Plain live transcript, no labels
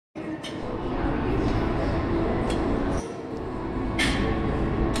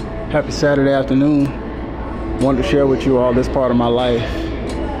Happy Saturday afternoon. Wanted to share with you all this part of my life.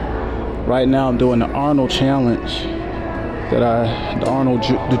 Right now I'm doing the Arnold challenge,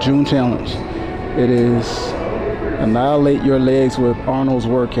 the June challenge. It is annihilate your legs with Arnold's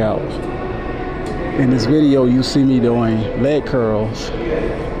workout. In this video you see me doing leg curls,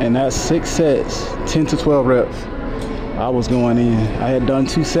 and that's 6 sets, 10 to 12 reps. I was going in. I had done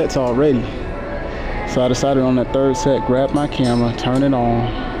 2 sets already. So I decided on that 3rd set, grab my camera, turn it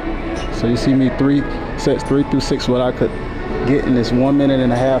on. So you see me 3 sets, 3 through 6, what I could get in this 1.5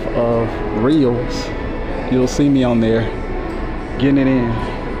 minutes of reels. You'll see me on there getting it in.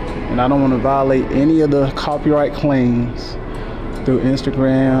 And I don't want to violate any of the copyright claims through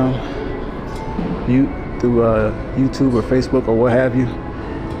Instagram, through YouTube or Facebook or what have you.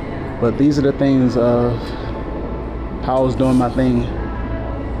 But these are the things of how I was doing my thing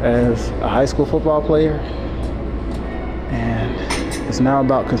as a high school football player, and it's now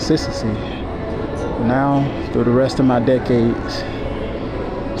about consistency. Now, through the rest of my decades,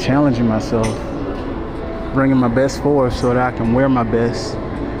 challenging myself, bringing my best forth so that I can wear my best,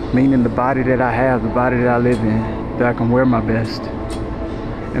 meaning the body that I have, the body that I live in, that I can wear my best.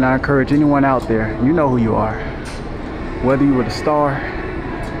 And I encourage anyone out there, you know who you are. Whether you were the star,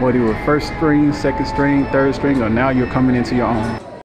 whether you were 1st string, 2nd string, 3rd string, or now you're coming into your own.